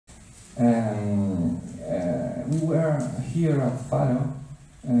We were here at Faro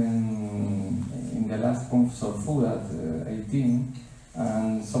in the last Consolfood at 18,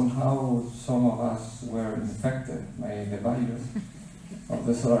 and somehow some of us were infected by the virus of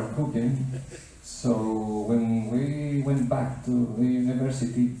the solar cooking. So when we went back to the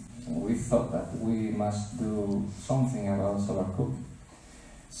university, we thought that we must do something about solar cooking.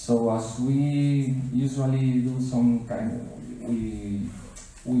 So as we usually do some kind of,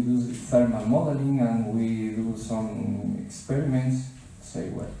 we do thermal modeling and we do some experiments, say,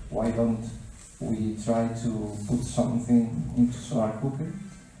 well, why don't we try to put something into solar cooking?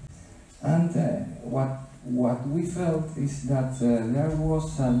 And what we felt is that there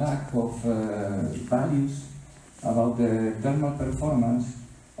was a lack of values about the thermal performance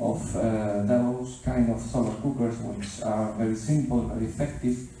of those kind of solar cookers, which are very simple, very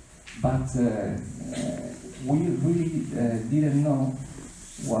effective, but we really didn't know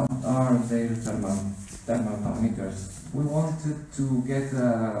what are their thermal parameters. We wanted to get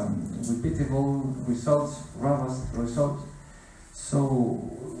repeatable results, robust results, so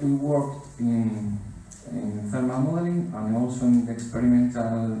we worked in thermal modeling and also in the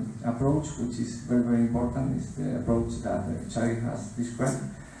experimental approach, which is very, very important. Is the approach that Xavi has described,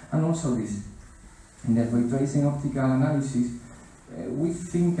 and also this. In the Raytracing Optical analysis, we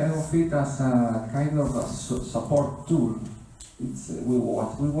think of it as a kind of a support tool. It's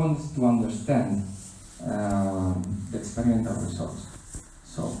what we want to understand the experimental results.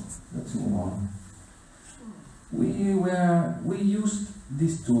 So let's move on. We used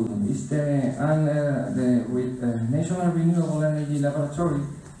this tool. It's the National Renewable Energy Laboratory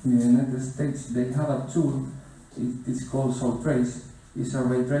in the United States. They have a tool. It's called SolTrace. It's a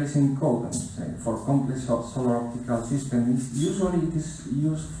ray tracing code for complex solar optical systems. Usually it is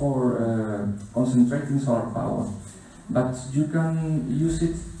used for concentrating solar power, but you can use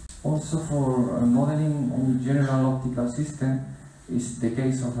it also for modeling a general optical system. It's the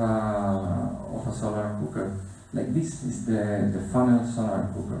case of a solar cooker. Like this is the funnel solar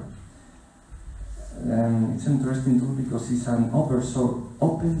cooker. It's an interesting tool because it's an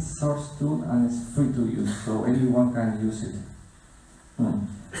open source tool and it's free to use, so anyone can use it.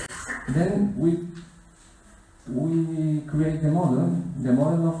 Then we create the model. The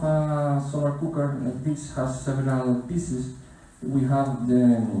model of a solar cooker like this has several pieces. We have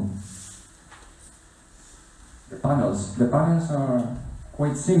the panels. The panels are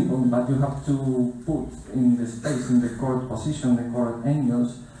quite simple, but you have to put in the space, in the correct position, the correct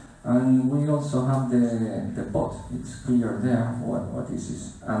angles. And we also have the pot. It's clear there what this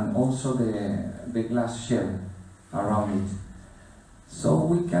is, and also the glass shell around it. So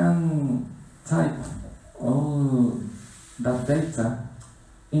we can type all that data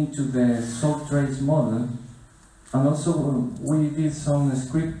into the SolTrace model, and also we did some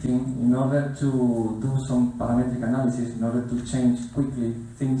scripting in order to do some parametric analysis, in order to change quickly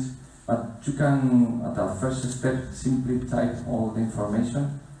things. But you can, at a first step, simply type all the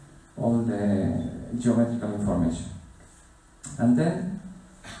information, all the geometrical information. And then,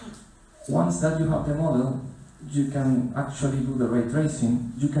 once that you have the model, you can actually do the ray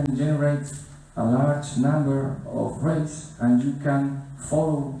tracing. You can generate a large number of rays, and you can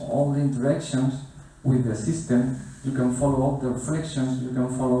follow all the interactions with the system. You can follow all the reflections. You can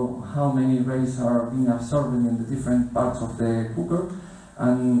follow how many rays are being absorbed in the different parts of the cooker.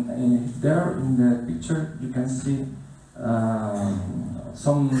 And there in the picture you can see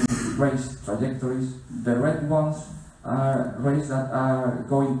some rays trajectories. The red ones are rays that are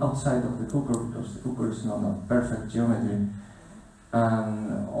going outside of the cooker because the cooker is not a perfect geometry.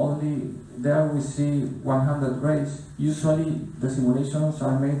 And only there we see 100 rays. Usually the simulations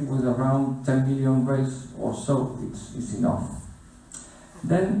are made with around 10 million rays or so. It's enough.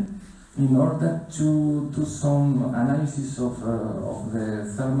 Then, in order to do some analysis of the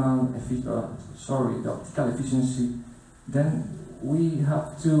the optical efficiency, then we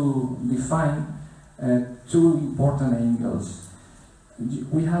have to define two important angles.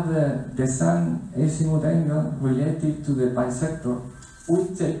 We have the sun azimuth angle related to the bisector. We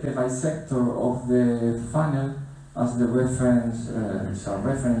take the bisector of the funnel as the reference, it's a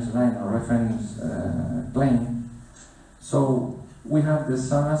reference line or reference plane. So we have the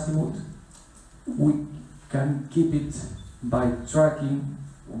sun azimuth. We can keep it by tracking,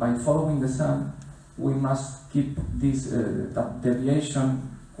 by following the sun. We must keep this that deviation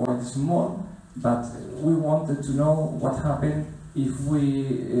quite small, but we wanted to know what happened if we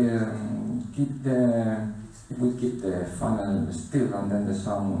keep the funnel still and then the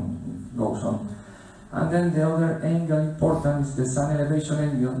sun goes on. And then the other angle important is the sun elevation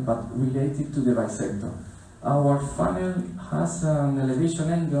angle, but related to the bisector. Our funnel has an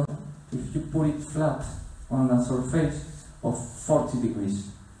elevation angle if you put it flat on a surface of 40 degrees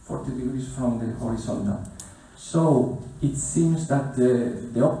from the horizontal. So it seems that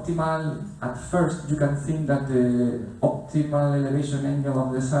the optimal, at first you can think that the optimal elevation angle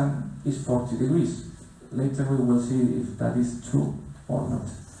of the sun is 40 degrees. Later we will see if that is true or not.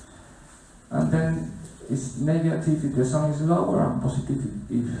 And then it's negative if the sun is lower and positive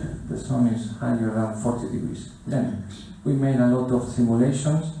if the sun is higher than 40 degrees. Then we made a lot of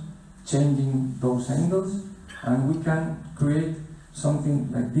simulations changing those angles, and we can create something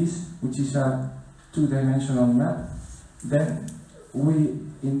like this, which is a two-dimensional map. Then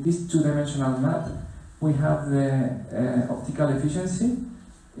in this two-dimensional map, we have the optical efficiency,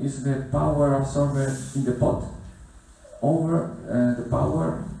 is the power absorbed in the pot over the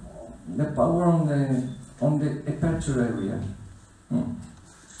power on the aperture area.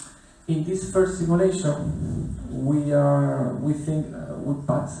 In this first simulation, we think we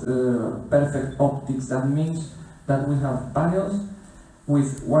pass perfect optics. That means that we have panels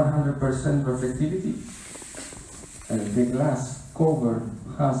with 100% reflectivity. The glass cover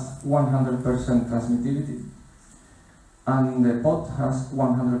has 100% transmittivity, and the pot has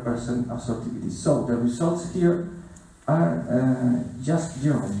 100% absorptivity. So the results here are just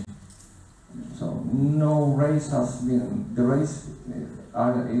geometry. So no rays has been, the rays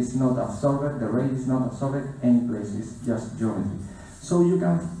is not absorbed, the ray is not absorbed any place, it's just geometry. So you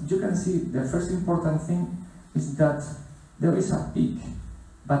can see the first important thing is that there is a peak,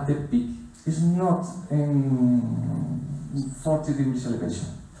 but the peak is not in 40 degrees elevation.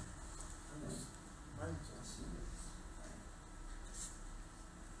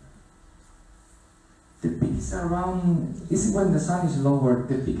 The peak is around, is when the sun is lower,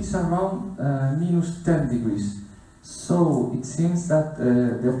 the peak is around minus 10 degrees. So it seems that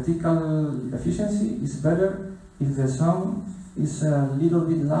the optical efficiency is better if the sun is a little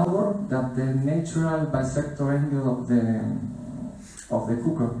bit lower than the natural bisector angle of the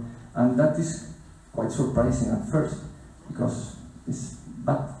cooker. And that is quite surprising at first, because it's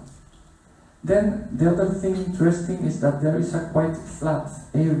bad. Then the other thing interesting is that there is a quite flat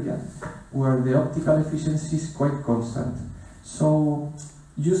area where the optical efficiency is quite constant. So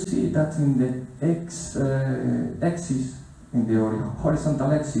you see that in the x-axis, in the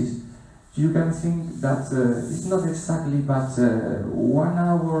horizontal axis, you can think that it's not exactly, but 1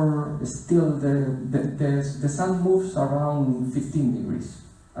 hour still the sun moves around 15 degrees,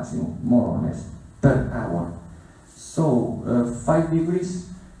 as in more or less, per hour. So 5 degrees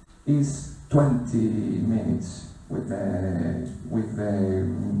is 20 minutes with the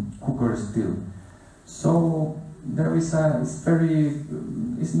cooker still. So there is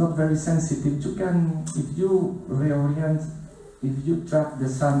it's not very sensitive. You can, if you reorient, if you track the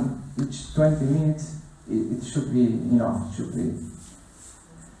sun each 20 minutes, it should be enough, should be.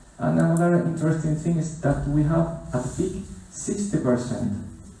 And another interesting thing is that we have at peak 60%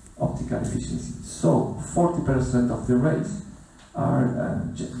 optical efficiency. So 40% of the rays are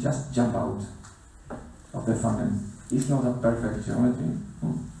just jump out of the funnel. It's not a perfect geometry.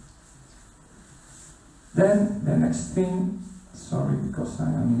 Then the next thing, sorry because I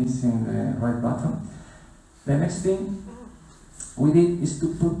am missing the right button. The next thing we did is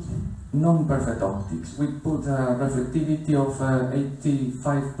to put non-perfect optics. We put a reflectivity of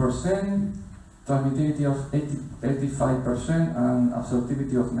 85%, transmittivity of 85%, and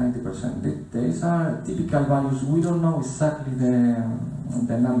absorptivity of 90%. These are typical values. We don't know exactly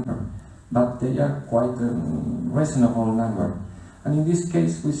the number, but they are quite a reasonable number. And in this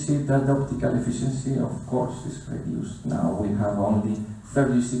case, we see that the optical efficiency, of course, is reduced. Now we have only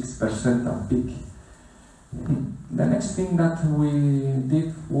 36% at peak. The next thing that we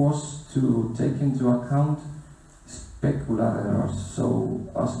did was to take into account specular errors. So,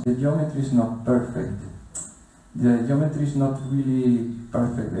 as the geometry is not perfect, the geometry is not really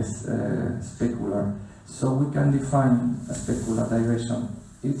perfect as specular. So we can define a specular direction.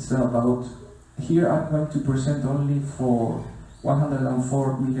 It's about, here I'm going to present only for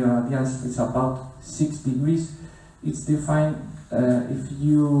 104 milliradians, it's about 6 degrees. It's defined if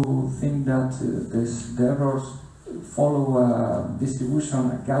you think that the errors follow a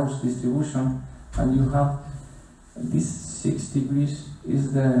distribution, a Gauss distribution, and you have this 6 degrees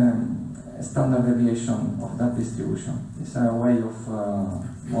is the standard deviation of that distribution. It's a way of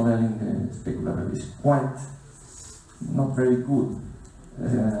modeling the specular error. It's quite not very good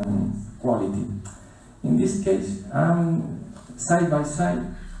quality. In this case, side by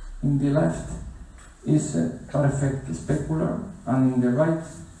side, in the left is perfect specular, and in the right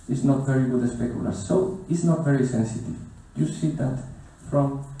is not very good specular. So it's not very sensitive. You see that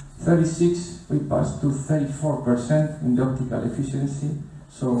from 36 we pass to 34% in the optical efficiency.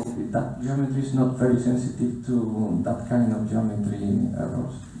 So that geometry is not very sensitive to that kind of geometry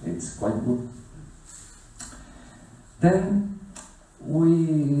errors. It's quite good. Then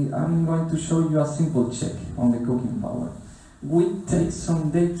I'm going to show you a simple check on the cooking power. We take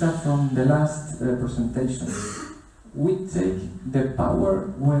some data from the last presentation. We take the power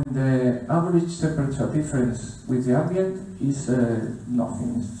when the average temperature difference with the ambient is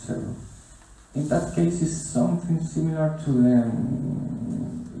nothing, is 0. In that case, it's something similar to the...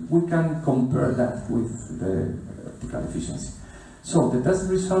 we can compare that with the optical efficiency. So the test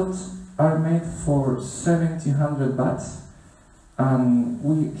results are made for 1700 watts, and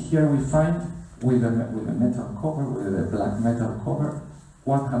here we find with a metal cover, with a black metal cover,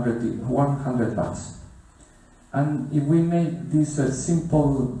 100 watts. And if we make this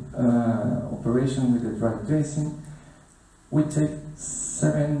simple operation with the dry tracing, we take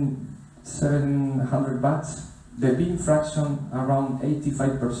 700 watts, the beam fraction around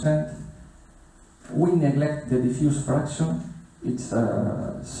 85%. We neglect the diffuse fraction. It's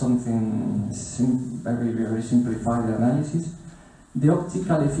something very simplified analysis. The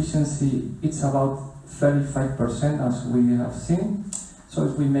optical efficiency, it's about 35%, as we have seen. So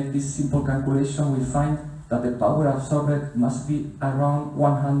if we make this simple calculation, we find that the power absorbed must be around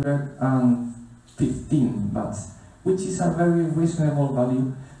 115 watts, which is a very reasonable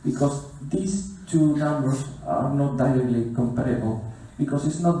value, because these two numbers are not directly comparable, because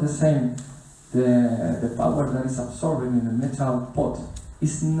it's not the same. The power that is absorbed in the metal pot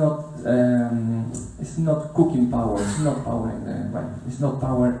is not cooking power. It's not power in the It's not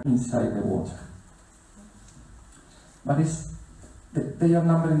power inside the water. But they are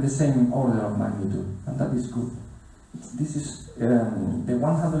numbered in the same order of magnitude, and that is good. This is the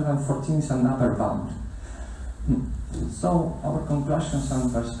 114 is an upper bound. So our conclusions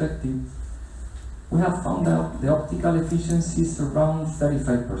and perspective. We have found out the optical efficiency is around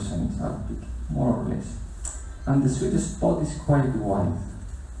 35% at peak, more or less. And the sweet spot is quite wide.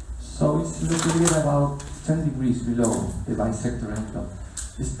 So it's located about 10 degrees below the bisector envelope.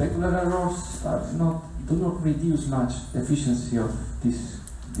 The specular errors do not reduce much the efficiency of this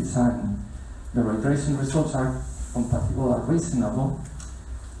design. The Raytracing results are compatible and reasonable.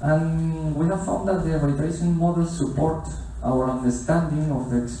 And we have found that the Raytracing models support our understanding of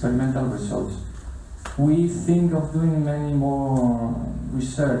the experimental results. We think of doing many more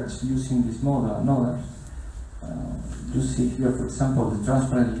research using this model and others. You see here, for example, the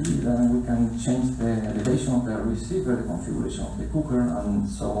transparent lid, and we can change the elevation of the receiver, the configuration of the cooker, and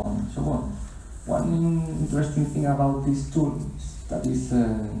so on and so on. One interesting thing about this tool is that it's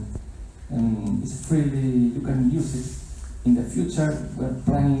freely, you can use it. In the future, we're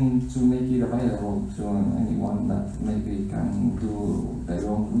planning to make it available to anyone that maybe can do their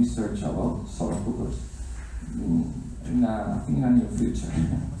own research about solar cookers in a near future.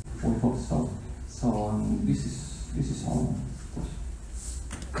 We hope so. So this is all, of course.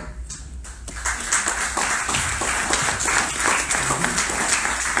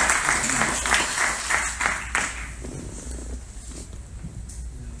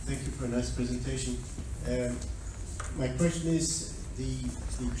 Thank you for a nice presentation. My question is the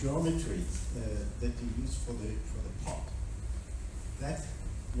geometry that you use for the pot. That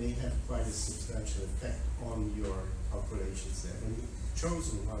may have quite a substantial effect on your calculations there. When you've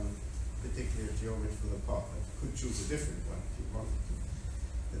chosen one particular geometry for the pot, you could choose a different one if you wanted to.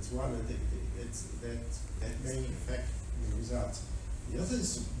 That's one. That may affect the results. The other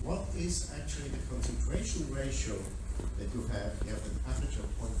is, what is actually the concentration ratio that you have? You have an average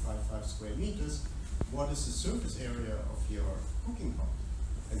of 0.55 square meters. What is the surface area of your cooking pot?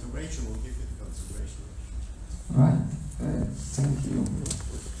 And the ratio will give you the concentration ratio. Right. Thank you.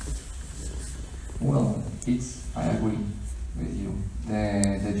 Well, I agree with you.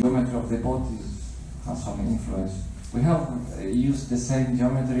 The geometry of the pot has some influence. We have used the same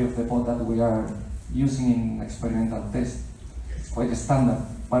geometry of the pot that we are using in experimental tests. It's quite standard,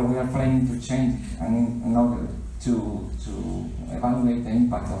 but we are planning to change in order to evaluate the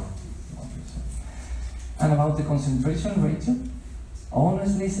impact of. And about the concentration ratio,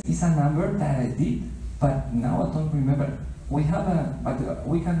 honestly, it's a number that I did, but now I don't remember. We have but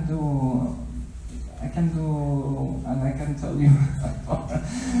we can do. I can do, and I can tell you. I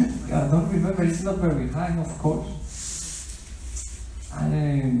don't remember. It's not very high, of course.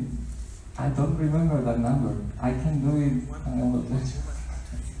 I don't remember that number. I can do it, and I will tell you.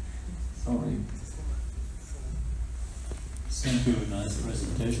 Sorry. Thank you, nice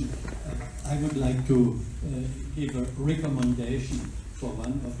presentation. I would like to give a recommendation for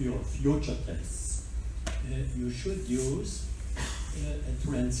one of your future tests. You should use a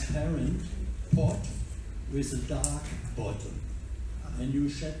transparent pot with a dark bottom. and you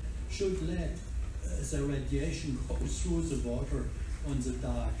should let the radiation go through the water on the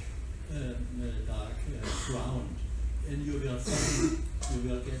dark ground, and you will find you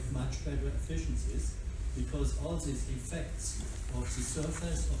will get much better efficiencies, because all these effects of the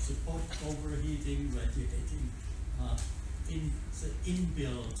surface of the pot overheating, radiating, are in the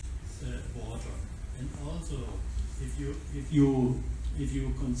inbuilt water. And also, if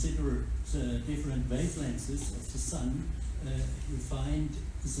you consider the different wavelengths of the sun, you find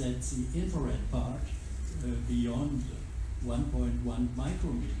that the infrared part beyond 1.1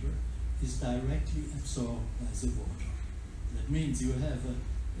 micrometer is directly absorbed by the water. That means you have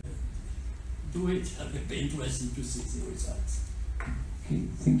do it. I will be interested to see the results. Okay,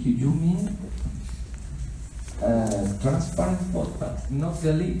 thank you. You mean transparent pot, but not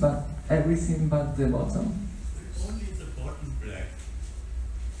the lid, but everything but the bottom? Only the bottom black.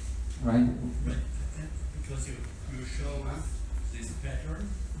 Right. Because you show this pattern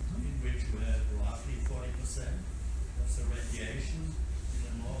in which you have roughly 40% of the radiation in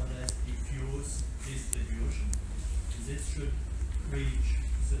a more or less diffuse distribution. And this should reach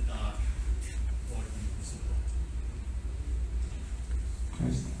the dark bottom of the pot.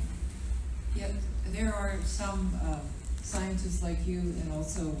 Yeah, there are some scientists like you and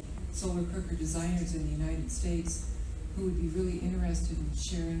also solar cooker designers in the United States who would be really interested in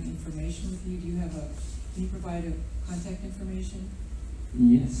sharing information with you. Do you have can you provide a contact information?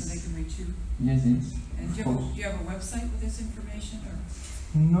 Yes. So they can reach you? Yes, yes. And do you have a website with this information, or?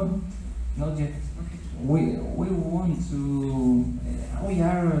 Not yet. Okay. We want to. We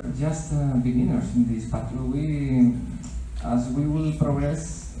are just beginners in this, but as we will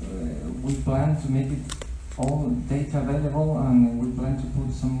progress, we plan to make it all data available, and we plan to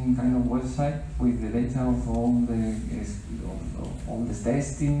put some kind of website with the data of all the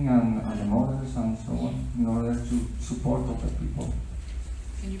testing and the models and so on, in order to support other people.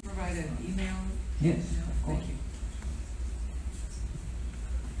 Can you provide an email? Yes, No? of course. Thank you.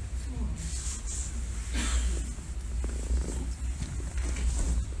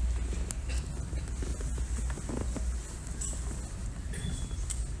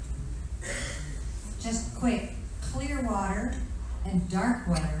 Just quick, clear water and dark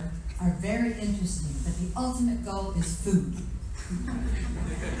water are very interesting, but the ultimate goal is food.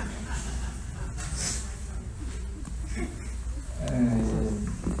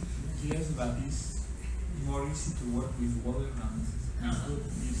 Yes, but it's more easy to work with water than food.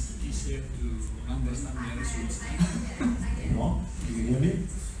 It's easier to understand the results. No? Do you hear me?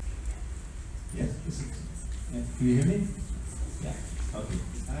 Yes? Yeah. Do you hear me? Yeah. Okay.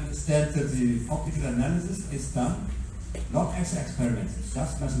 I understand that the optical analysis is done not as experiments,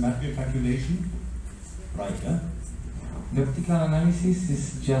 just mathematical calculation. Right, yeah? The optical analysis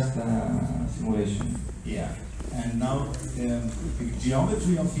is just a simulation. Yeah. And now the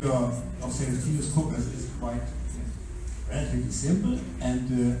geometry of your Celestinus cookers is quite relatively simple and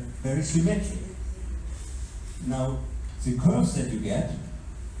very symmetric. Now, the curves that you get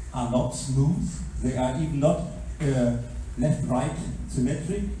are not smooth. They are even not left-right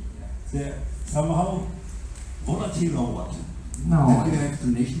symmetric. They're somehow volatile or what? No. Do you have an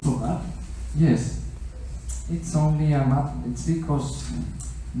explanation for that? Yes. It's only a map. It's because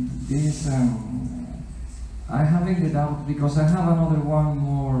this. I have ended up because I have another one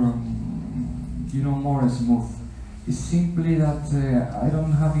more, more smooth. It's simply that I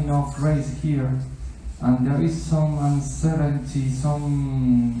don't have enough rays here, and there is some uncertainty,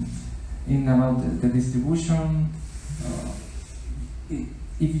 in about the distribution.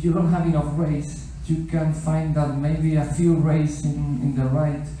 If you don't have enough rays, you can find that maybe a few rays in the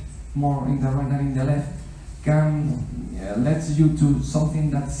right, more in the right than in the left, can lead you to something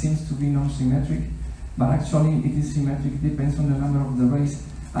that seems to be non-symmetric. But actually it is symmetric, it depends on the number of the rays.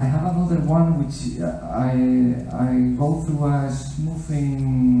 I have another one which I go through a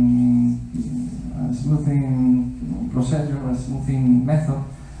smoothing procedure, a smoothing method,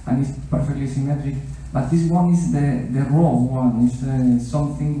 and it's perfectly symmetric. But this one is the raw one, it's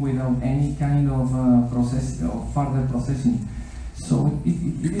something without any kind of process or further processing. So it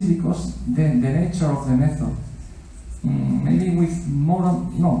is because the nature of the method. Maybe with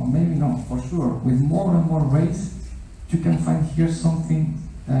maybe not, for sure. With more and more rays, you can find here something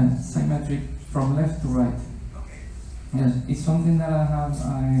symmetric from left to right. Okay. Yes, it's something that I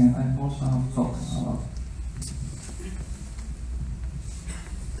also have thought about.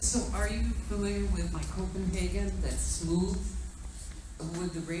 So are you familiar with my Copenhagen that's smooth?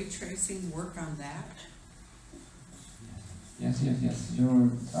 Would the ray tracing work on that? Yes. You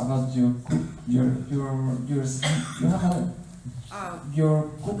have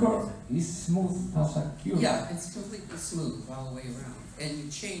your cooker is smooth as a cube. Yeah, it's completely smooth all the way around. And you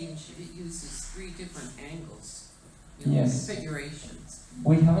change, it uses 3 different angles, Yes. configurations.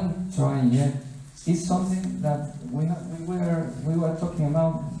 We haven't tried yet. It's something that we were talking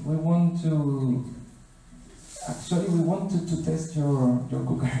about. We want to. Actually, we wanted to test your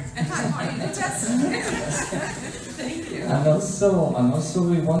cooker. I want you to test it. Thank you. And also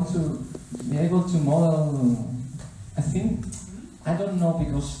we want to be able to model. I think, I don't know,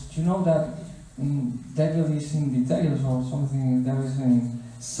 because you know that devil is in details or something. There is in,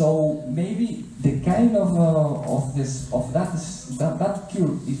 so maybe the kind of that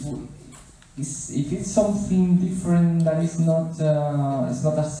cube, if it's something different that is not it's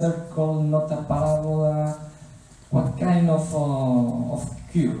not a circle, not a parabola. What kind of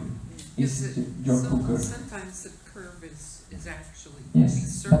cube is your cooker? Sometimes the curve is actually Yes,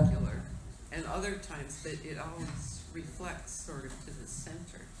 circular, and other times that it always reflects sort of to the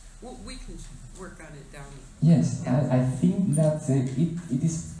center. Well, we can work on it down. Yes, I think that it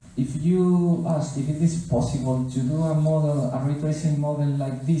is. If you ask if it is possible to do a model, a ray tracing model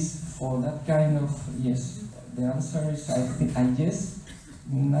like this for that kind of, yes, the answer is I guess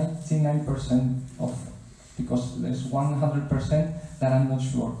 99% of. Because there's 100% that I'm not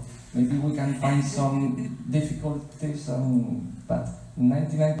sure. Maybe we can find some difficulties, but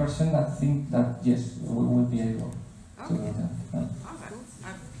 99% I think that yes, we will be able to do that. All right.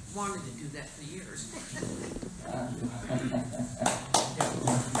 I've wanted to do that for years.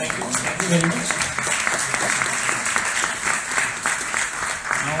 Thank you very much.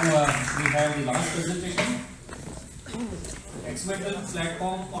 Now we have the last presentation. Experimental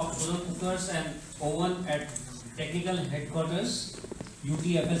platform of solar cookers and oven at technical headquarters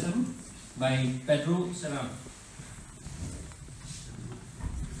UTFSM by Pedro Serrano.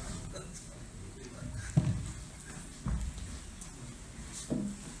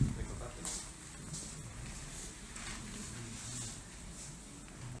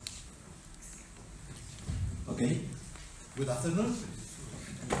 Okay. Good afternoon.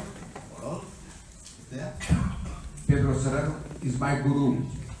 Hello. There. Pedro Serrano is my guru.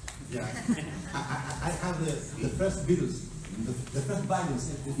 Yeah. I have the first virus, the first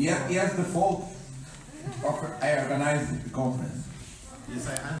virus. He has the fault of I organized the conference. Yes,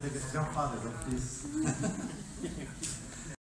 I am the grandfather of this.